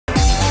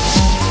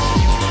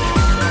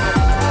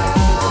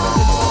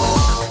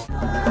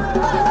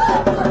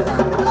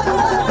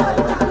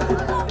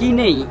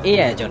নেই এই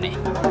আয়োজনে।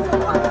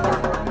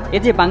 এ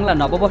যে বাংলা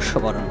নববর্ষ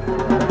বরণ।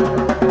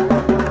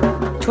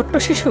 ছোট্ট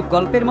শিশু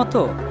গল্পের মতো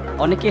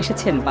অনেকে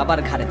এসেছেন বাবার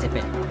ঘাড়ে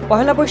চেপে।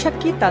 পহেলা বৈশাখ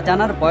কি তা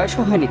জানার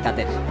বয়সও হয়নি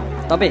তাদের,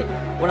 তবে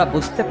ওরা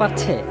বুঝতে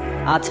পারছে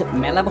আজ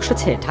মেলা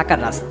বসেছে ঢাকার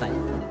রাস্তায়।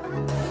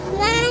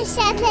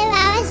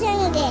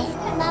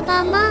 বাবা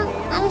মা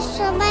আমি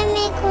সবাই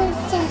মেয়ে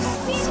ঘুরতে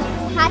এসেছি,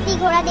 হাতি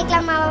ঘোড়া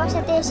দেখলাম, মা বাবার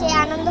সাথে এসে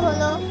আনন্দ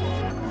হলো।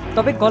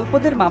 তবে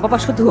গল্পদের মা বাবা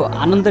শুধু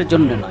আনন্দের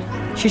জন্য নয়,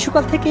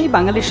 শিশুকাল থেকেই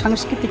বাঙালির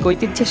সাংস্কৃতিক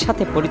ঐতিহ্যের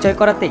সাথে পরিচয়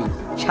করাতেই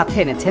সাথে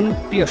এনেছেন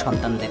প্রিয়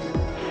সন্তানদের।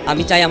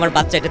 আমি চাই আমার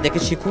বাচ্চা এটা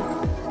দেখে শিখুক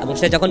এবং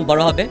সে যখন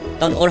বড় হবে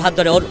তখন ওর হাত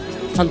ধরে ওর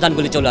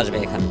সন্তানগুলি চলে আসবে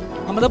এখানে।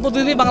 আমাদের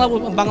প্রতিদিনই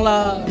বাংলা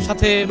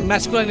সাথে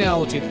ম্যাচ করে নেওয়া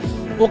উচিত,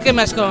 ওকে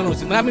ম্যাচ করানো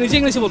উচিত। মানে আমি নিজে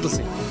ইংলিশে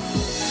বলতেছি,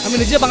 আমি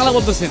নিজে বাংলা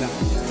বলতেছি না,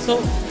 সো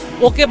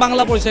ওকে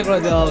বাংলা পরিচয় করে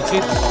দেওয়া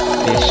উচিত।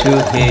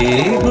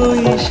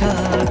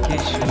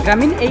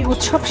 গ্রামীণ এই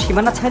উৎসব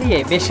সীমানা ছাড়িয়ে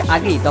বেশ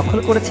আগেই দখল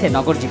করেছে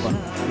নগর জীবন।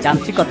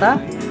 যান্ত্রিকতা,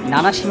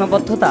 নানা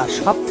সীমাবদ্ধতা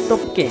সব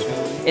টপকে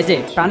এ যে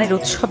প্রাণের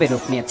উৎসবে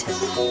রূপ নিয়েছে।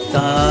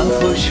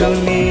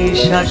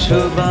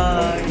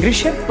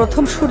 গ্রীষ্মের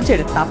প্রথম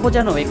সূর্যের তাপও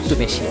যেন একটু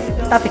বেশি,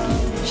 তাতে কি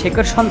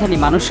শেকড় সন্ধানী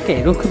মানুষকে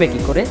রুখবে কি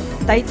করে?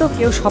 তাই তো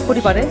কেউ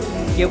সপরিবারে,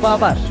 কেউ বা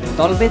আবার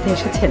দল বেঁধে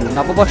এসেছেন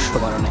নববর্ষ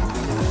বরণে।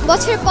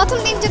 বছরের প্রথম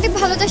দিন যদি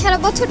ভালো যায় সারা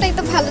বছরটাই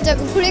তো ভালো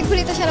যাবে, ঘুরে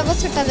ঘুরে তো সারা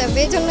বছরটা যাবে,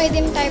 এই জন্য এই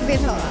দিনটাই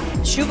বের হওয়া।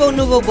 শুভ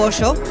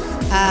নববর্ষ।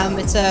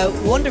 It's a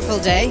wonderful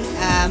day.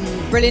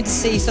 Brilliant to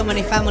see so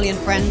many family and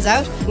friends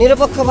out.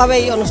 নিরপেক্ষভাবে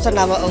এই অনুষ্ঠান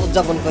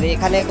উদযাপন করি,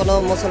 এখানে কোনো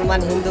মুসলমান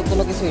হিন্দু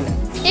কোনো কিছুই না।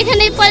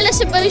 এখানে পয়লা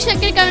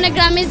বৈশাখের কারণে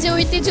গ্রামের যে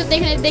ঐতিহ্য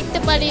এখানে দেখতে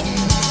পারি।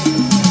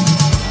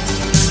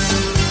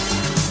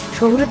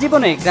 শহুরে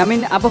জীবনে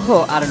গ্রামীণ আবহ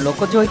আর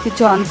লোকজ ঐতিহ্য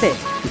আনতে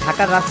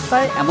ঢাকার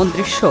রাস্তায় এমন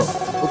দৃশ্য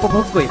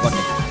উপভোগ্যই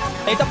বটে।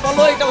 এটা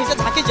পলো, এটা হচ্ছে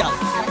ঝাঁকি জাল,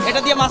 এটা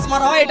দিয়ে মাছ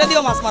মারা হয়, এটা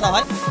দিয়েও মাছ মারা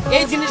হয়।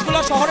 এই জিনিসগুলো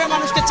শহরের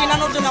মানুষকে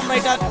চেনানোর জন্য আমরা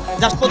এটা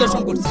জাস্ট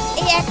প্রদর্শন করছি।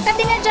 এই একটা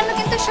দিনের জন্য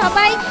কিন্তু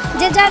সবাই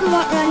যে যার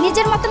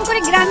নিজের মতন করে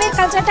গ্রামের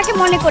কালচারটাকে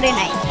মনে করে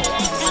নেয়।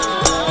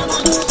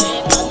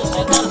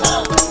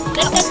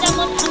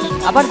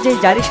 আবার যে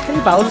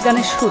জারিশালী বাউল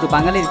গানের সুর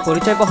বাঙালির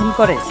পরিচয় বহন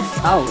করে,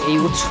 তাও এই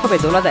উৎসবে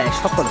দোলা দেয়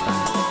সফলতা।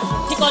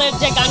 শিকরের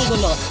যে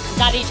গানগুলো,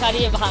 জারি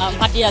সারি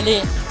ভাটিয়ালি,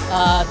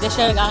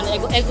 দেশের গান,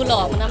 এগুলো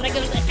মানে আমরা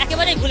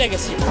একেবারেই ভুলে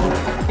গেছি।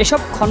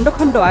 এসব খণ্ড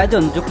খণ্ড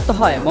আয়োজন যুক্ত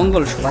হয়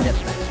মঙ্গল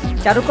শোভাযাত্রা।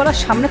 চারুকলার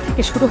সামনে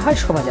থেকে শুরু হয়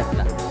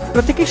শোভাযাত্রা।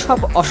 প্রতীকী সব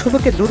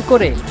অশুভকে দূর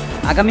করে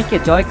আগামীকে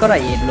জয়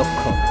করাই এর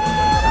লক্ষ্য।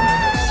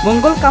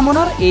 মঙ্গল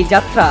কামনার এই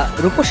যাত্রা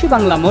রূপসী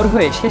বাংলা মোড়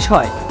হয়ে শেষ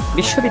হয়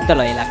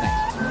বিশ্ববিদ্যালয় এলাকায়।